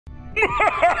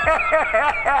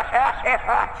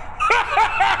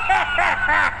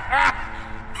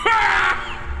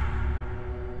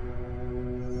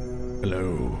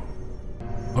Hello.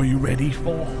 Are you ready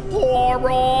for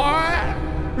horror?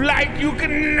 Like you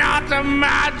cannot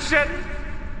imagine?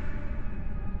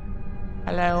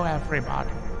 Hello, everybody.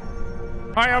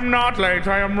 I am not late.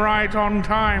 I am right on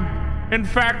time. In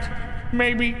fact,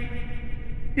 maybe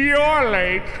you're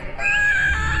late.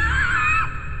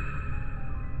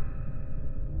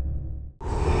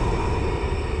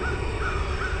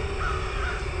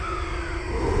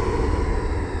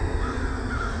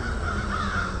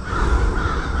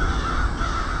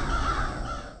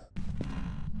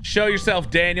 Show yourself,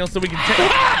 Daniel, so we can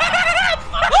take.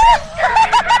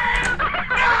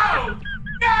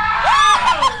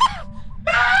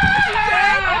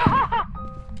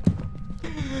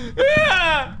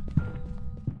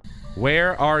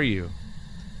 Where are you?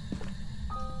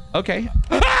 Okay.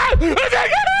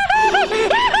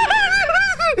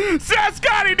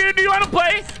 Scotty, dude, do you want to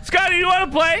play? Scotty, do you want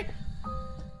to play?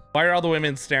 Why are all the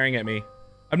women staring at me?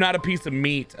 I'm not a piece of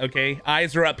meat, okay?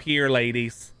 Eyes are up here,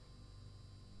 ladies.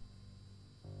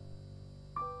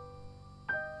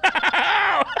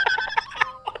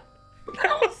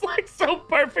 That was like so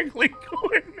perfectly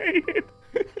coordinated.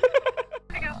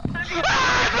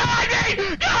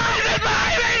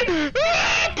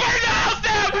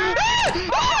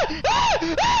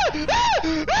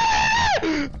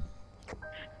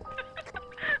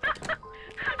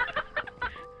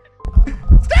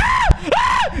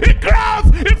 It crawls!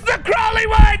 It's the crawly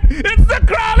one! It's the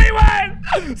crawly one!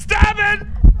 Stop it!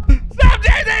 Stop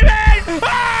chasing me!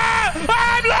 Ah!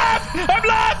 I'm lost! I'm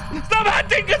lost! Stop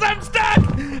hunting because I'm stuck!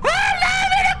 I'm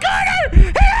lost in a corner!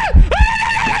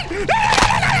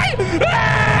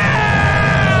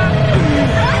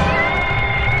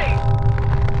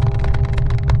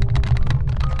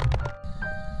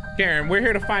 Karen, we're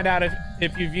here to find out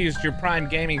if you've used your Prime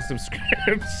Gaming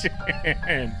subscription.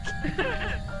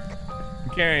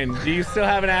 Karen, do you still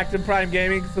have an active Prime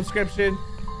Gaming subscription?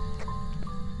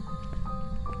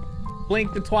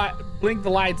 Blink the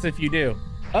lights if you do.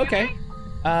 Okay.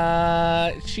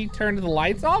 She turned the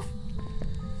lights off?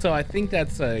 So I think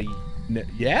that's a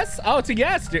yes? Oh, it's a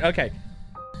yes, dude. Okay.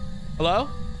 Hello?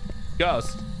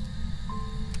 Ghost.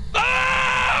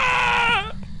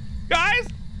 Ah! Guys?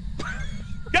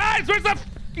 Guys, where's the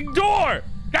fucking door?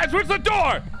 Guys, where's the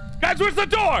door? Guys, where's the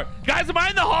door? Guys, am I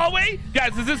in the hallway?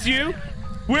 Guys, is this you?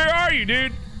 Where are you,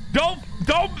 dude? I'm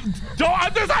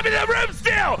in the room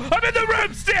still! I'm in the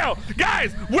room still!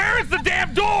 Guys, where is the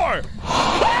damn door?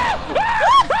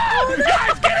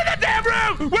 Guys, get in the damn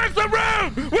room! Where's the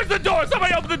room? Where's the door?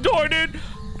 Somebody open the door, dude!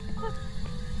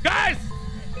 Guys!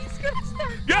 He's gonna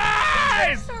start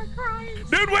Guys! crying.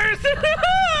 Dude, where's the...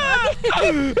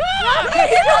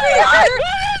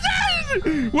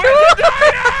 Where's the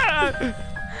door?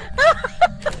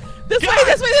 This way,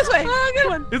 this way, this way. Oh, good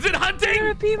one. Is it hunting? I'm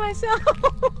gonna pee myself.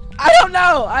 I don't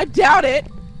know. I doubt it.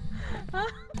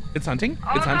 It's hunting.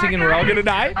 It's hunting, and we're all gonna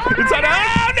die. It's hunting.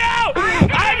 Oh no!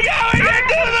 I'm going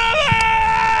into the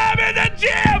lab. I'm in the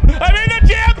gym. I'm in the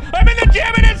gym. I'm in the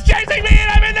gym, and it's chasing me.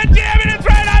 And I'm in the gym, and it's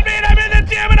right on me. And I'm in the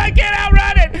gym, and I can't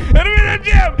outrun it. And I'm in the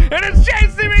gym, and it's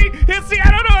chasing me. It's see,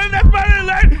 I don't know if that's better than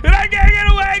that, and I can't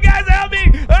get away. Guys, help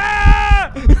me!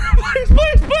 Ah! Please,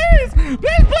 please, please,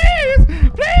 please, please,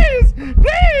 please,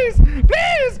 please,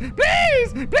 please,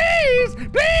 please, please,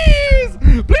 please,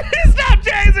 please stop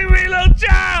chasing me, little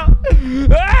child!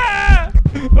 Ah!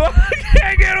 I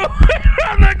can't get away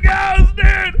from the ghost,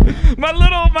 dude! My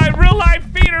real life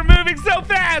feet are moving so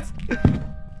fast!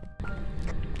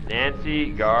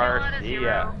 Nancy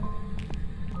Garcia.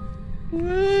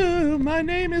 Ooh, my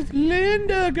name is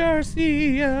Linda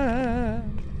Garcia.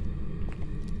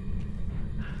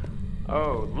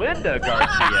 Oh, Linda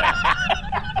Garcia.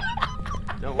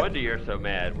 No wonder you're so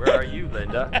mad. Where are you,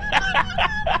 Linda?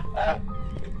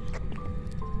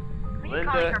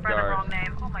 Linda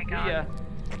Garcia. Oh my god.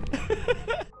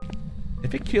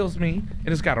 If it kills me, it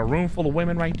has got a room full of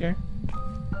women right there.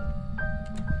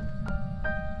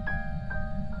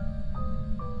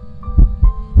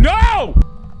 No!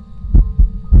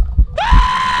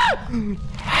 Ah! You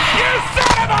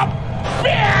son of a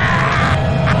bitch!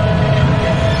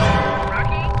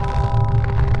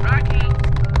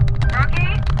 Rocky?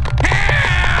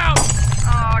 Help!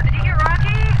 Oh, did you get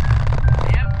Rocky?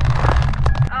 Yep.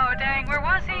 Oh, dang, where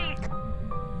was he?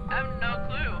 I have no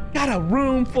clue. Got a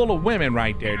room full of women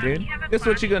right there, dude. This is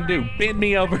what you're gonna do. Bend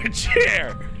me over a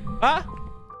chair. Huh?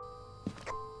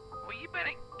 Well, you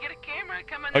better get a camera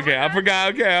coming. Okay, I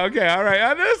forgot. Okay, all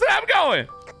right. Listen, I'm going.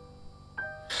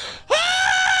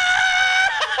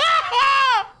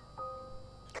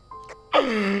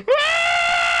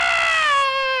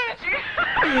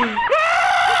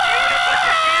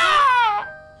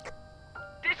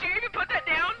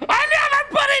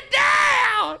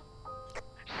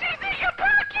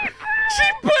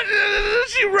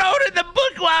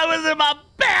 while it was in my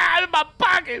bag, in my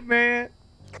pocket, man.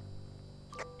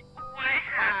 What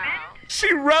happened?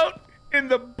 She wrote in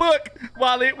the book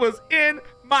while it was in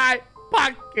my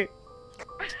pocket.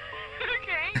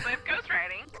 Okay, life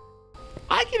ghostwriting.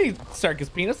 I can eat circus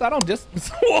peanuts. I don't just.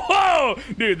 Whoa,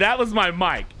 dude, that was my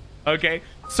mic. Okay,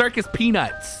 circus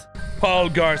peanuts. Paul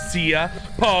Garcia,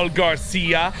 Paul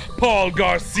Garcia, Paul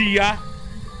Garcia.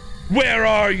 Where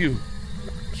are you?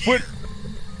 What?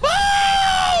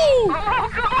 Oh! Oh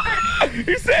god!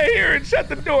 You stay here and shut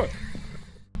the door.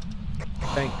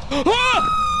 Thank. Oh!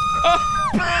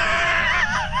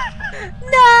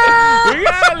 No! We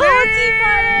gotta Team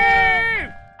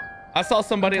leave! I saw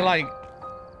somebody like.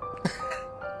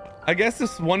 I guess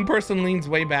this one person leans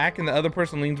way back and the other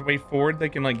person leans way forward. They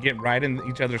can like get right in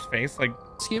each other's face, like.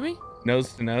 Excuse me?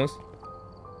 Nose to nose.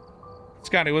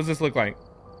 Scotty, what does this look like?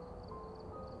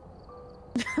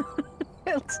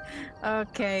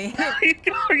 Okay. How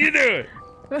you doing?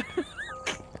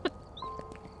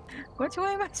 Which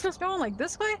way am I supposed to go? Like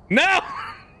this way? No!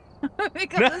 We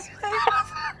go No. this way?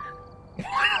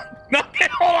 No, okay,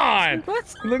 hold on.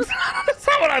 What's That's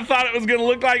not what I thought it was gonna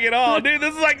look like at all. Dude,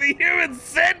 this is like the human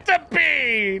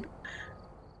centipede.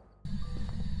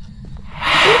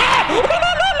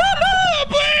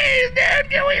 Please, dude,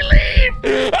 can we leave?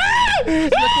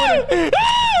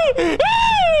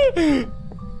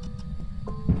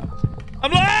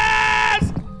 I'm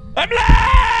lost! I'm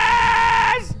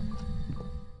lost!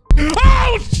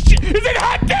 Oh, shit! Is it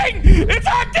hunting? It's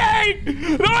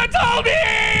hunting! No one told me!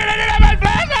 And I didn't have my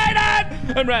flashlight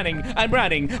on! I'm running, I'm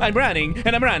running, I'm running,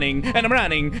 and I'm running, and I'm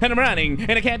running, and I'm running,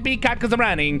 and I can't be caught because I'm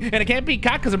running, and I can't be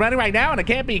caught because I'm running right now, and I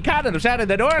can't be caught, and I'm shut at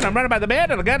the door, and I'm running by the bed,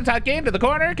 and I gotta tuck into the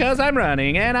corner because I'm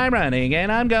running, and I'm running,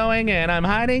 and I'm going, and I'm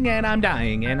hiding, and I'm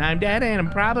dying, and I'm dead, and I'm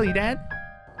probably dead.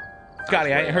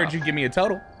 Scotty, I heard you give me a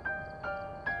total.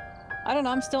 I don't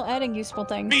know, I'm still adding useful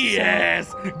things. BS,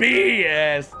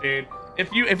 BS, dude.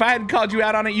 If I hadn't called you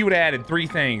out on it, you would have added 3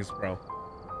 things, bro.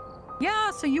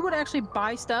 Yeah, so you would actually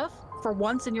buy stuff for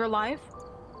once in your life?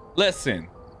 Listen.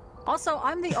 Also,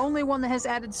 I'm the only one that has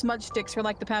added smudge sticks for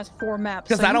like the past 4 maps.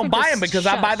 Because so I don't buy them because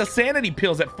I buy the shush. sanity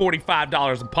pills at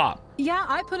 $45 a pop. Yeah,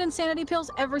 I put insanity pills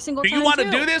every single Do time. you want to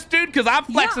too. do this, dude? Because I'm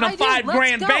flexing Yeah, a I do. $5 Let's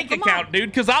grand go. bank Come account, on. dude.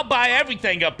 Because I'll buy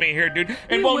everything up in here, dude.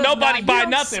 And You won't would nobody not. buy You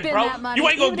don't nothing, spend bro. that money. You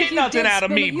ain't gonna Even if get you nothing did out of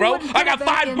spend me, it, you bro. wouldn't I put got it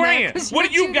back $5 in there, grand. 'cause What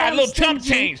do you're you got? A too little chump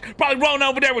stingy. change. Probably rolling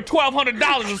over there with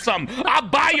 $1,200 or something. I'll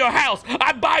buy your house.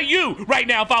 I'd buy you right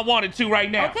now if I wanted to right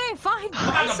now. Okay, fine.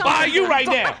 I'm gonna Buy buy you right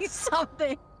now. Buy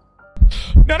something.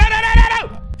 No, no, no, no, no, no!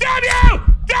 Damn you!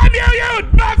 Damn you, you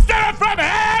monster from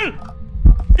hell!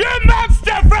 You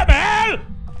monster from hell!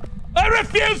 I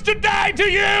refuse to die to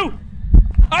you!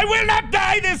 I will not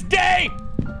die this day!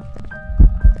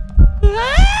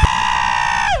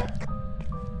 Ah!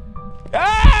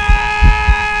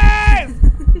 Ah!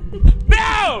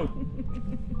 No!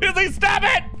 Izzy, stop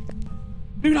it!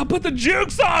 Dude, I put the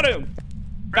jukes on him!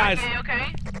 Guys.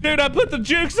 Okay. Dude, I put the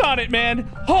jukes on it, man.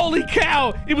 Holy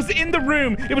cow. It was in the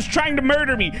room. It was trying to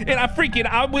murder me. And I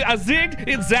zigged,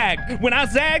 it zagged. When I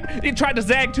zagged, it tried to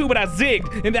zag too, but I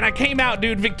zigged. And then I came out,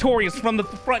 dude, victorious from the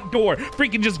front door.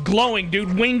 Freaking just glowing,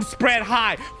 dude. Wings spread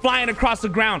high, flying across the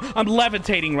ground. I'm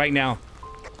levitating right now.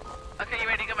 Okay, you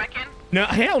ready to go back in? No,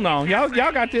 hell no. Y'all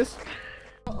got this.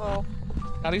 Uh-oh.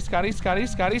 Scotty.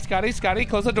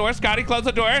 Close the door. Scotty, close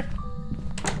the door.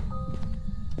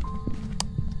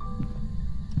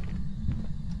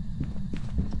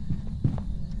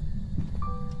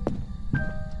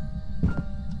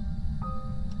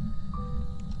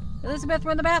 Elizabeth,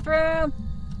 we're in the bathroom.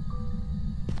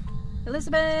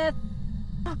 Elizabeth.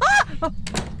 Ah!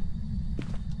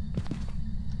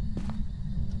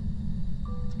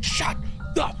 Shut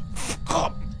the f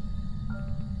up.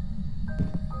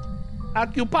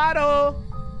 Occupado.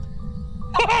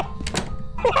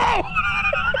 Whoa!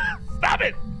 Stop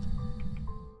it.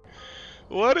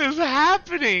 What is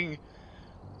happening?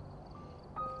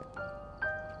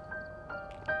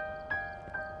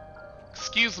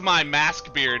 Excuse my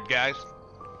mask beard, guys.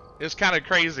 It's kind of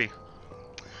crazy.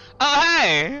 Oh,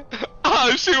 hey!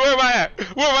 Oh, shoot, where am I at?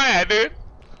 Where am I at, dude?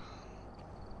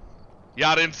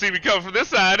 Y'all didn't see me come from this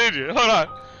side, did you? Hold on.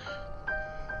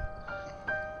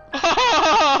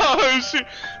 Oh, shoot.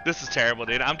 This is terrible,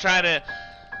 dude. I'm trying to...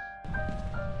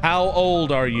 How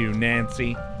old are you,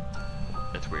 Nancy?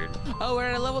 That's weird. Oh, we're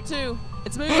at a level 2.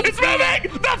 It's moving. It's moving!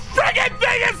 The friggin'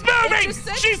 thing is moving! just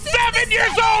said She's 60 7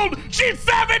 years old! She's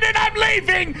 7 and I'm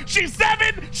leaving! She's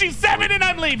 7 and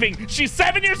I'm leaving! She's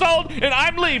 7 years old and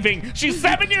I'm leaving! She's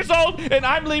 7 years old and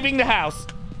I'm leaving the house!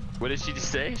 What did she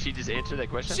just say? She just answered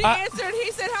that question? She answered. He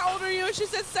said, "How old are you?" And she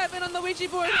said 7 on the Ouija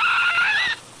board.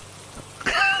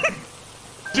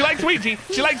 She likes Ouija.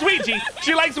 She likes Ouija.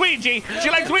 She likes Ouija. She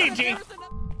likes Ouija.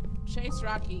 Chase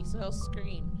Rocky, so he'll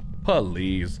scream.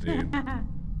 Please, dude.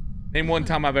 Name one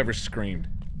time I've ever screamed.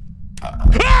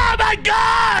 Oh my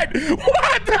God!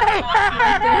 What the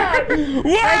heck?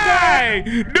 Why?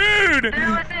 Dude!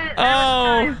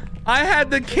 Oh, I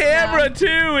had the camera too,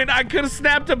 and I could have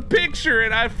snapped a picture,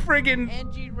 and I friggin'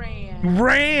 And you ran.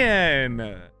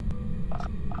 ran.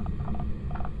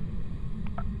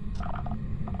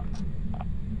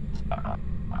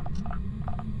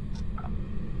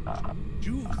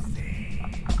 Juicy.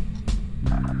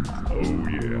 Oh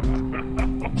yeah.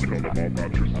 Tell them all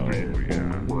about your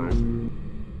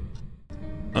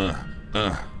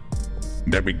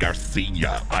Debbie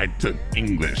Garcia, I took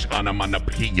English,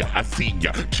 onomatopoeia, I see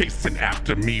ya, chasing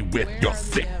after me with your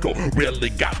sickle,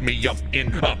 really got me up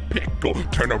in a pickle,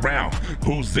 turn around,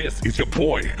 who's this, it's your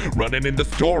boy, running in the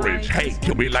storage, hey,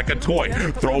 kill me like a toy,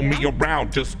 throw me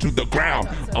around just to the ground,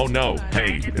 oh no,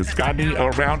 hey, is Scotty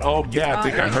around, oh yeah, I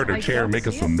think I heard a chair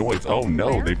making some noise, oh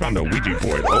no, they found a Ouija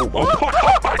board, oh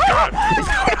my God,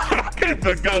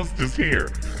 the ghost is here.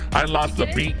 I lost a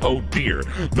beat, oh dear.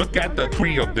 Look at the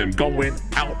three of them going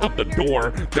out of the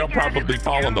door. They'll probably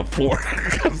fall on the floor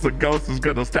because the ghost is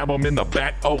gonna stab them in the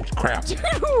back. Oh crap.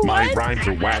 My rhymes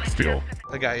are whack still.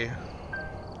 I got you.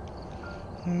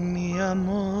 Mi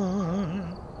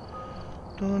amor,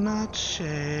 do not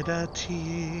shed a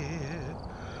tear.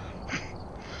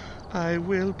 I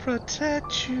will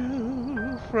protect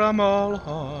you from all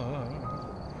harm.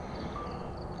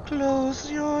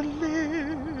 Close your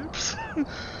lips.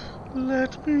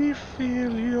 Let me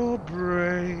feel your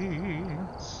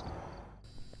brains.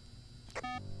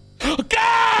 God!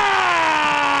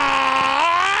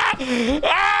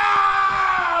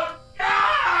 Oh,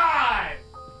 God!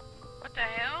 What the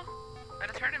hell? I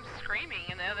just heard him screaming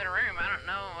in the other room. I don't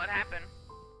know what happened.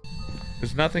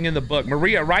 There's nothing in the book.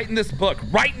 Maria, write in this book.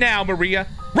 Right now, Maria.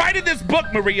 Write in this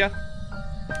book, Maria.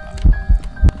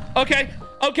 Okay.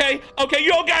 Okay, you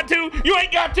don't got to. You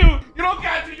ain't got to. You don't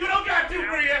got to. You don't got to,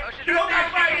 Maria. You don't got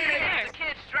to write in it. The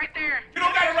kid's right there. You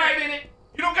don't got to write in it.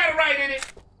 You don't got to write in it.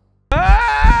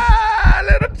 Ah,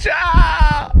 little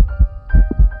child.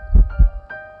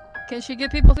 Can she get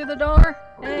people through the door?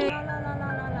 Hey.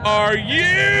 Are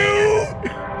you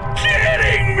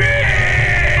kidding me?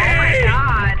 Oh my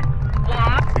God.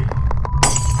 What?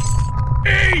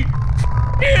 Hey,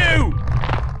 you.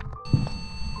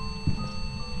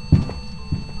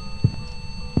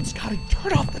 Scotty,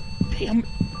 turn off the damn.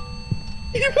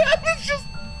 It's just.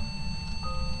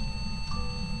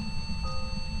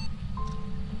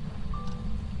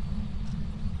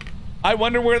 I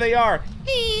wonder where they are.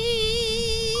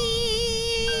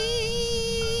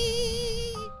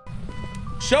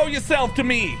 Show yourself to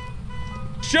me.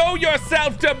 Show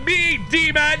yourself to me,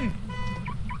 demon.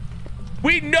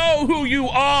 We know who you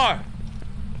are.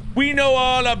 We know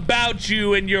all about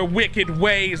you and your wicked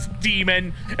ways,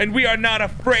 demon, and we are not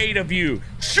afraid of you.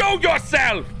 Show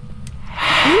yourself!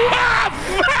 Ah,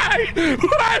 fuck!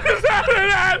 What is happening?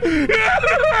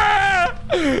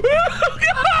 Oh,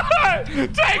 God!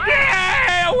 Take me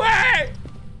away!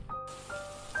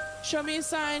 Show me a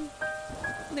sign.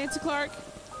 Nancy Clark.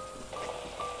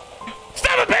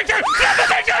 Stop a picture! Stop a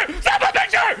picture! Stop a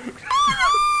picture!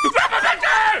 Stop a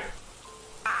picture!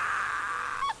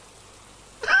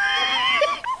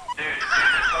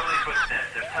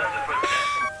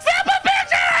 Stop a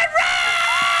picture and run!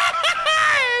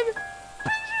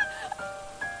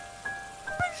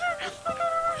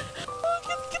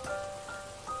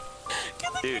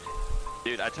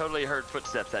 Dude, I totally heard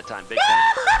footsteps that time, big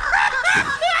time.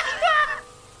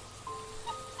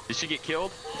 Did she get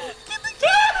killed?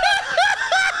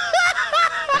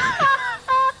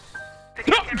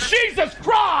 No, Jesus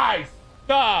Christ!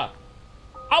 I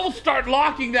will start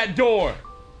locking that door.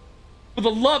 For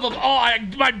the love of all,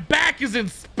 my back is in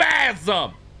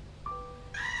spasm.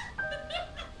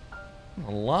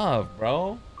 Love,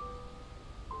 bro.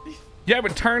 You ever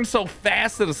turn so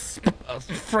fast that a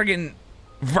friggin'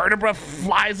 vertebra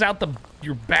flies out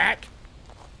your back?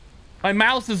 My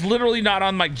mouse is literally not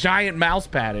on my giant mouse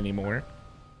pad anymore.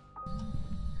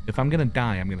 If I'm gonna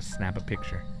die, I'm gonna snap a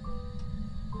picture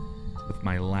with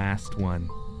my last one.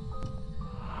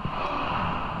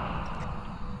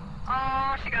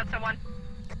 Oh, she got someone.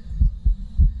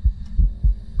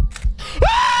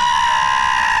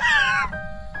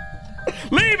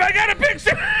 Leave, I got a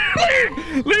picture!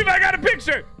 Leave, I got a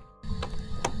picture!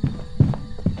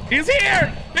 He's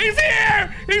here! He's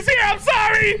here! He's here! I'm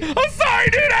sorry! I'm sorry,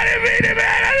 dude! I didn't mean it,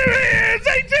 man! I didn't mean it!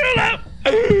 Take Tulip!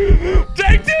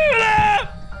 Take Tulip!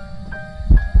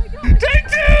 Take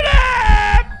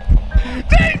Tulip!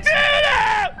 Take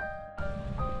Tulip!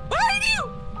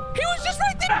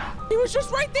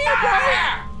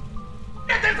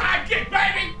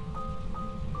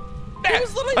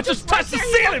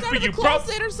 for you, bro.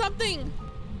 closet or something.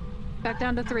 Back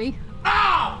down to 3. Oh!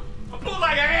 I pulled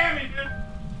like a hammy, dude.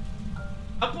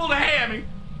 I pulled a hammy.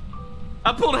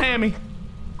 I pulled a hammy.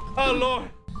 Oh, Lord.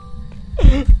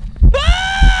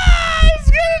 Ah! It's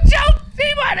gonna choke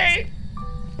T-Money.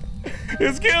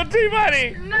 It's killed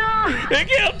T-Money. No. It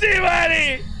killed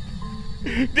T-Money.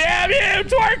 Damn you,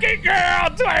 twerk it, girl,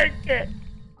 twerk it.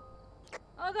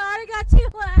 Oh God, I got too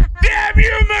loud. Damn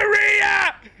you,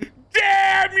 Maria.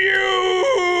 Damn you.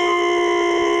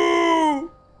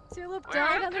 Tulip Where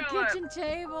died is on the Tulip? kitchen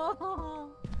table.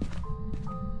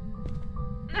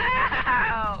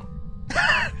 No.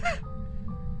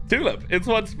 Tulip, it's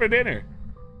what's for dinner.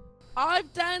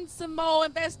 I've done some more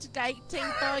investigating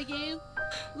for you.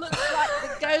 Looks like the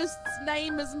ghost's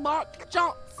name is Mark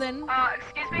Johnson.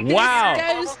 Excuse me. Wow.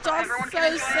 This ghost Everyone also can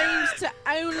join us. seems to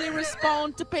only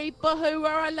respond to people who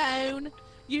are alone.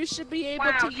 You should be able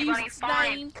Wow, to use T-Money's its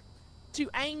fine. name to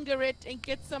anger it and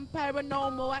get some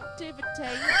paranormal activity.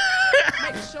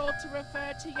 Make sure to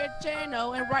refer to your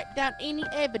journal and write down any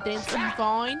evidence you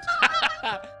find.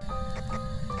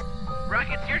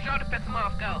 Rocky, it's your job to piss them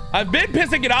off. Go. I've been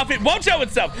pissing it off. It won't show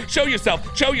itself. Show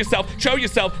yourself. Show yourself. Show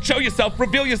yourself. Show yourself.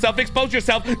 Reveal yourself. Expose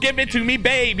yourself. Give it to me,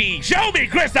 baby. Show me,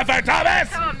 Christopher Thomas.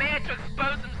 Tell a man to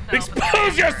expose himself.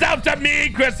 Expose yourself to me,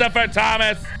 Christopher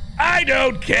Thomas. I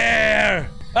don't care.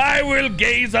 I will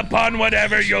gaze upon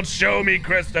whatever you'll show me,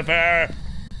 Christopher.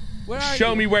 Where are Show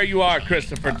you? me where you are,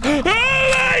 Christopher. Oh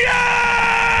my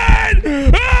God!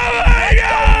 Oh my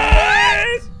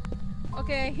God!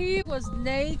 Okay, he was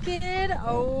naked.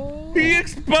 Oh. He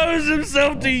exposed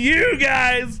himself to you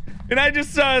guys, and I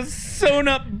just saw a sewn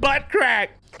up butt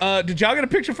crack. Did y'all get a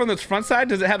picture from this front side?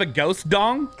 Does it have a ghost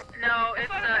dong? No, it's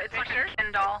like a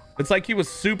Ken doll. It's like he was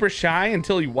super shy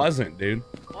until he wasn't, dude.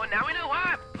 Well, now we know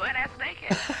why. Butt ass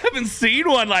naked. I haven't seen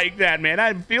one like that, man.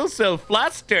 I feel so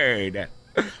flustered.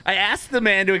 I asked the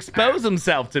man to expose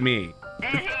himself to me.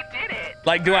 And he did it.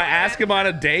 Like, do I ask him on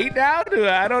a date now?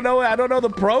 I don't know. I don't know the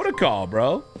protocol,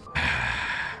 bro.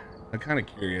 I'm kind of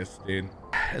curious, dude.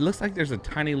 It looks like there's a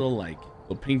tiny little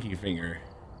pinky finger.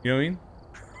 You know what I mean?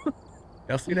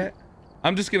 Y'all see that?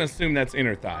 I'm just gonna assume that's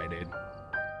inner thigh, dude.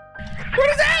 What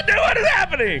is that, dude? What is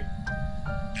happening?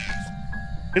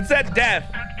 It said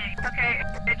death. Okay.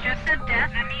 It just said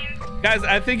death. I mean, Guys,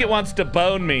 I think it wants to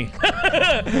bone me.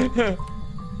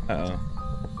 Uh-oh.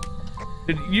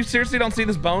 Did you seriously don't see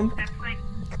this bone? it's like.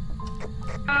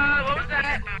 What was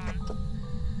that?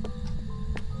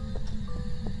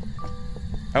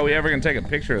 How are we ever gonna take a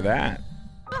picture of that?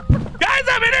 Guys,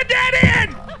 I'm in a dead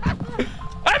end!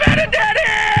 I'm in a dead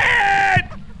end!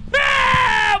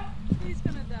 Help! He's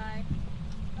gonna die.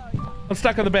 Oh, yeah. I'm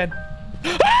stuck on the bed.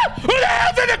 Ah! Who the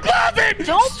hell's in the closet?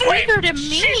 Don't Sweet trigger to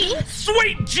me.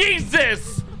 Sweet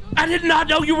Jesus! I did not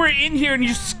know you were in here, and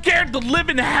you scared the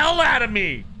living hell out of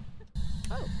me.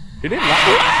 You didn't like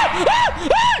it.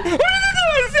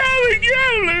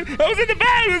 I was in the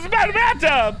bath. It was about a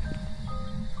bathtub.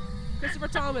 Christopher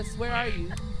Thomas, where are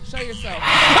you? Show yourself.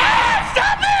 Ah,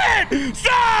 stop it!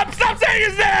 Stop saying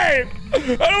his name!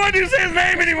 I don't want you to say his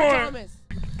name anymore. Thomas.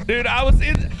 Dude, I was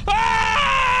in.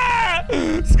 Ah!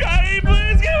 Scotty,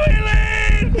 please can we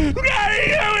leave? Scotty,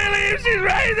 can we leave? She's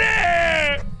right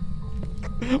there.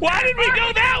 Why did we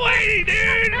go that way,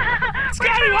 dude?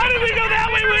 Scotty, why did we go that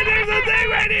way when there's a thing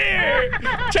right here?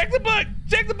 Check the book.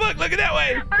 Check the book. Look at that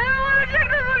way. I don't want to check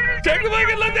the book. Check the book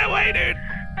and look that way, dude.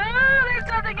 Oh, there's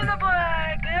nothing in the book.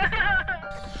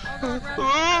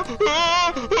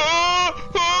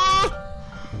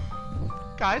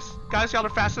 Guys, y'all are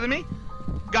faster than me.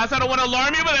 Guys, I don't want to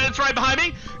alarm you, but it's right behind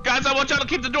me. Guys, I want y'all to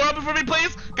keep the door open for me,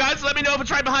 please. Guys, let me know if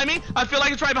it's right behind me. I feel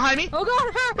like it's right behind me. Oh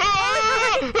God!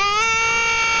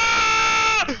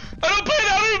 I don't play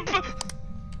that.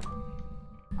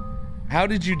 How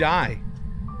did you die?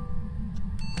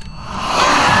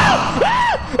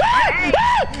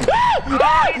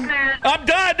 I'm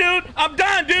done, dude. I'm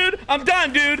done, dude. I'm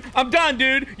done, dude. I'm done,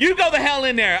 dude. You go the hell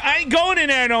in there. I ain't going in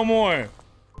there no more.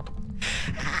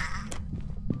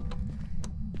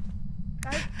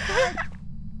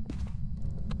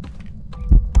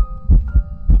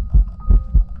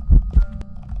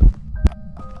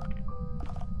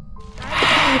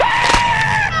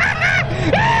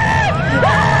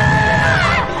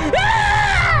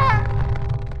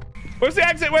 Where's the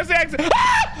exit? Where's the exit? It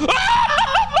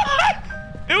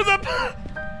was a.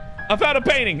 I found a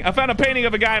painting. I found a painting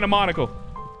of a guy in a monocle.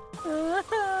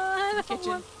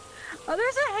 Kitchen. Oh,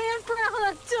 there's a handprint on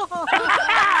the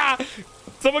door.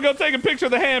 Someone go take a picture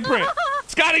of the handprint.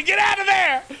 Scotty, get out of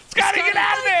there! Scotty, get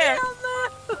out of there!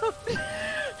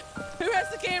 Who has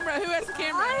the camera? camera? Who has the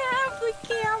camera? I have the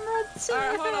camera too. All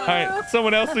right, hold on. All right,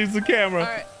 someone else needs the camera. All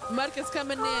right, Mudka's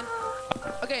coming in.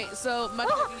 Okay, so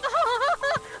Mudka.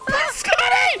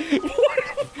 Scotty!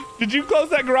 What? Did you close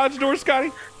that garage door, Scotty?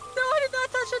 No, I did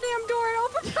not touch the damn door. It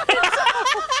opened by itself.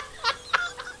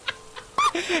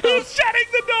 Who's shutting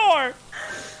the door?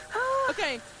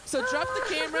 Okay, so drop the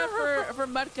camera for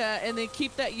Mudka and then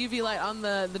keep that UV light on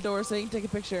the door so you can take a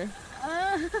picture.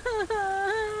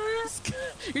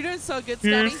 You're doing so good,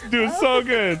 You're Scotty. doing so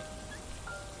good.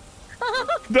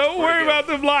 Don't worry about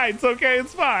them lights, okay?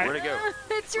 It's fine. Where'd it go?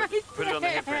 It's right Put it on the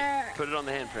handprint. there. Put it on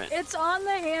the handprint. It's on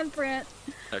the handprint.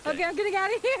 Okay. Okay, I'm getting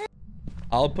out of here.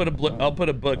 I'll put a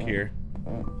book here.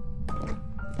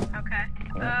 Okay.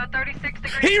 36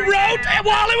 degrees. He wrote it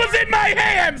while it was in my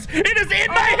hands. It is in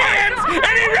my hands,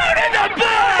 and he wrote in the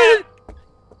book.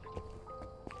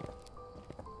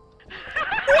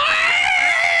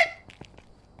 What?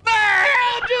 The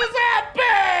hell just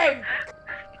happened?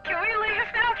 Can we leave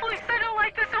now, please? I don't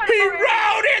like this one. He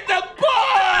wrote in the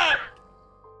book.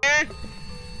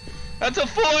 That's a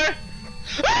 4.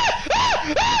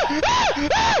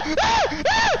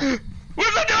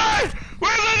 Where's the door?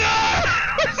 Where's the door?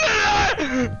 Where's the door?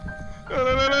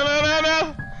 No.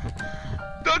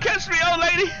 Don't catch me, old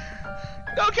lady.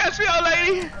 Don't catch me, old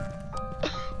lady.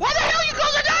 Why the hell you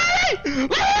close the door? You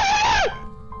okay?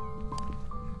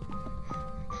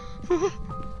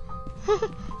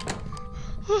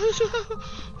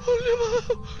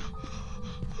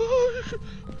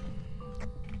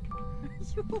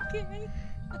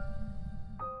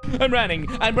 I'm running,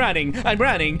 and I'm running, and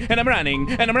I'm running,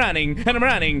 and I'm running,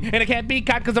 and I can't be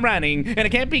caught because I'm running, and I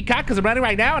can't be caught because I'm running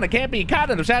right now, and I can't be caught,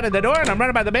 and I'm shut at the door, and I'm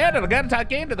running by the bed, and I gotta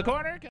tuck into the corner.